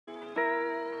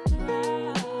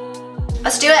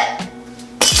Let's do it.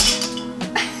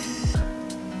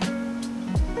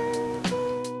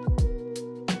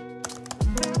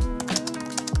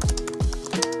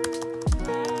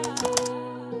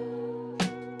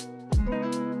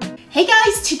 Hey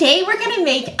guys, today we're gonna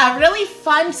make a really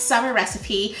fun summer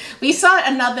recipe. We saw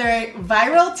another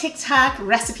viral TikTok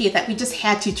recipe that we just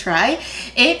had to try.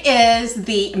 It is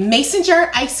the mason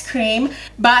jar ice cream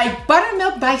by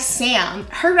Buttermilk by Sam.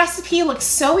 Her recipe looks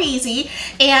so easy,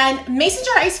 and mason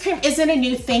jar ice cream isn't a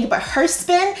new thing, but her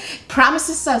spin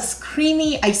promises us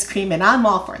creamy ice cream, and I'm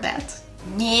all for that.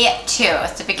 Me too.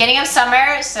 It's the beginning of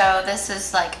summer, so this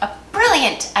is like a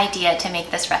brilliant idea to make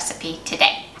this recipe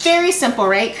today. Very simple,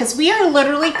 right? Because we are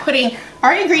literally putting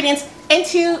our ingredients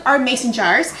into our mason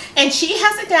jars, and she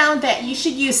has it down that you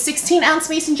should use 16-ounce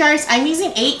mason jars. I'm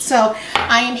using 8, so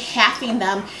I am halving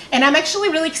them, and I'm actually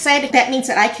really excited. That means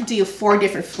that I can do 4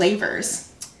 different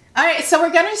flavors. All right, so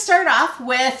we're gonna start off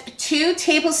with 2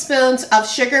 tablespoons of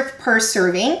sugar per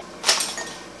serving.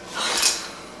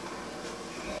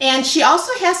 And she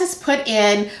also has us put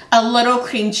in a little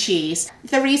cream cheese.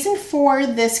 The reason for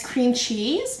this cream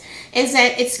cheese is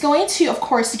that it's going to, of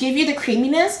course, give you the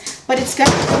creaminess, but it's going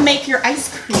to make your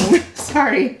ice cream.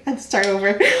 Sorry, I have to start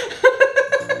over.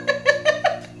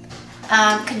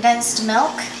 Condensed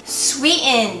milk,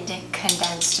 sweetened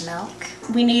condensed milk.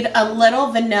 We need a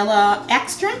little vanilla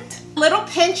extract, a little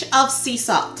pinch of sea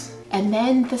salt. And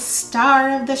then the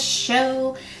star of the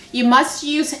show, you must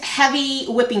use heavy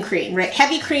whipping cream, right?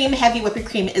 Heavy cream, heavy whipping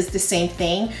cream is the same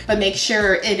thing, but make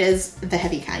sure it is the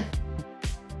heavy kind.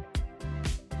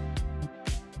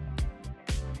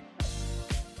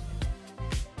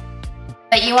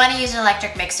 But you want to use an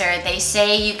electric mixer. They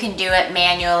say you can do it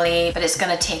manually, but it's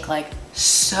gonna take like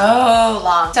so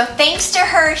long. So thanks to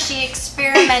her, she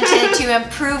experimented to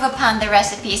improve upon the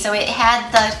recipe so it had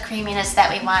the creaminess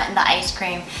that we want in the ice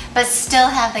cream, but still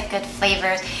have the good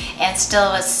flavors and still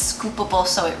was scoopable,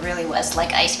 so it really was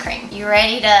like ice cream. You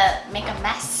ready to make a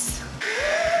mess?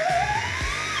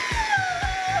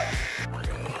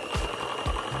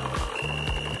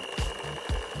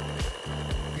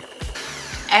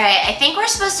 Alright, I think we're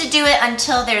supposed to do it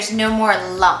until there's no more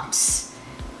lumps.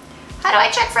 How do I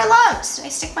check for lumps? Do I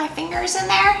stick my fingers in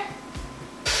there?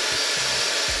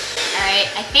 Alright,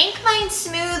 I think mine's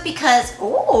smooth because,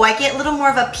 oh, I get a little more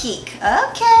of a peak.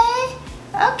 Okay,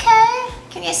 okay.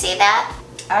 Can you see that?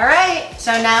 Alright,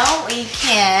 so now we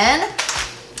can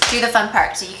do the fun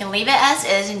part. So you can leave it as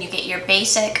is and you get your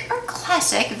basic or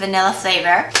classic vanilla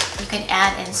flavor. You can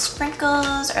add in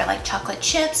sprinkles or like chocolate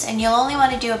chips, and you'll only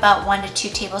want to do about 1 to 2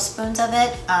 tablespoons of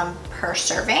it per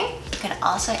serving. You can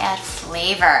also add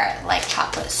flavor like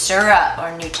chocolate syrup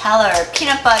or Nutella or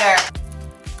peanut butter.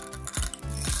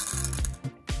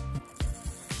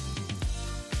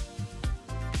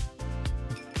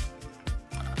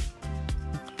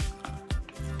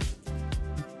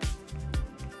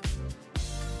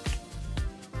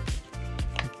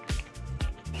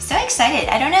 So excited.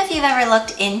 I don't know if you've ever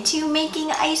looked into making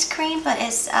ice cream, but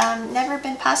it's never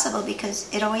been possible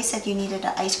because it always said you needed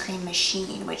an ice cream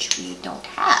machine, which we don't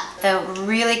have. The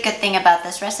really good thing about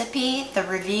this recipe, the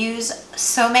reviews,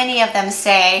 so many of them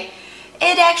say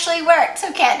it actually worked.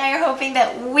 So Kat and I are hoping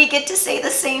that we get to say the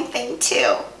same thing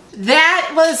too.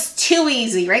 That was too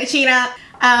easy, right, Gina?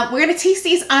 We're gonna taste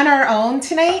these on our own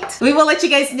tonight. We will let you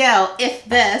guys know if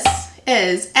this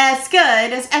is as good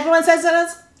as everyone says it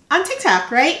is on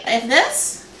TikTok, right? If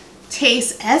this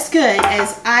tastes as good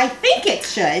as I think it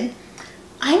should,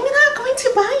 I'm not going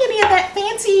to buy any of that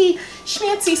fancy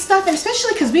schmancy stuff, and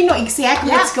especially because we know exactly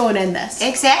what's going in this.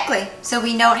 Exactly. So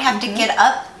we don't have to get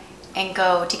up and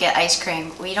go to get ice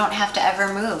cream. We don't have to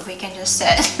ever move. We can just sit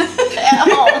at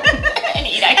home and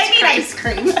eat ice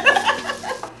cream.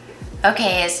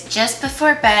 Okay, it's just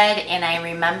before bed, and I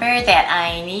remember that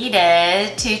I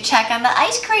needed to check on the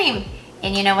ice cream.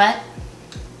 And you know what?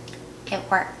 It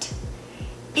worked.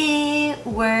 It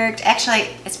worked. Actually,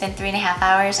 it's been 3.5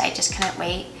 hours. I just couldn't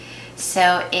wait.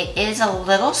 So it is a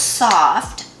little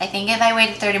soft. I think if I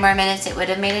waited 30 more minutes, it would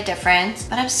have made a difference.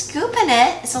 But I'm scooping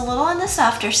it. It's a little on the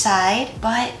softer side,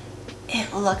 but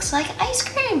it looks like ice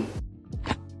cream.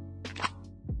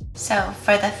 So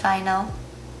for the final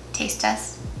taste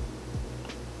test.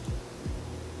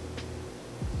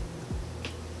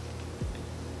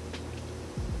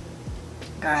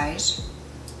 Guys,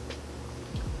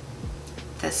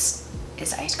 this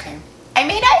is ice cream. I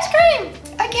made ice cream!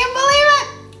 I can't believe it!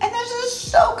 And this is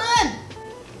so good!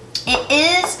 It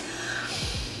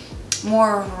is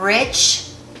more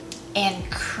rich and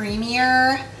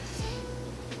creamier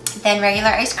than regular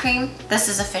ice cream. This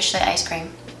is officially ice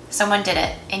cream. Someone did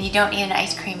it, and you don't need an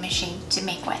ice cream machine to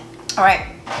make one. All right,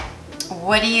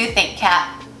 What do you think,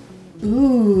 Kat?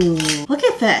 Ooh, look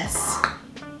at this.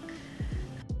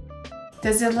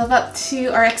 Does it live up to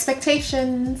our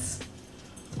expectations?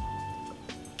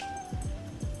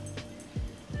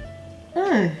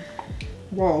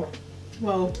 Whoa.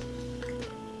 Whoa.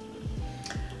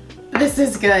 This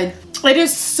is good. It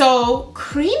is so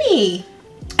creamy.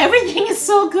 Everything is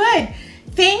so good.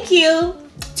 Thank you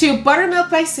to Buttermilk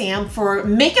by Sam for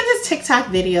making this TikTok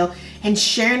video and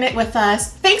sharing it with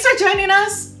us. Thanks for joining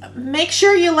us. Make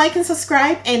sure you like and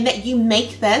subscribe and that you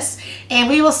make this. And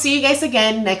we will see you guys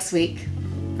again next week.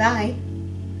 Bye.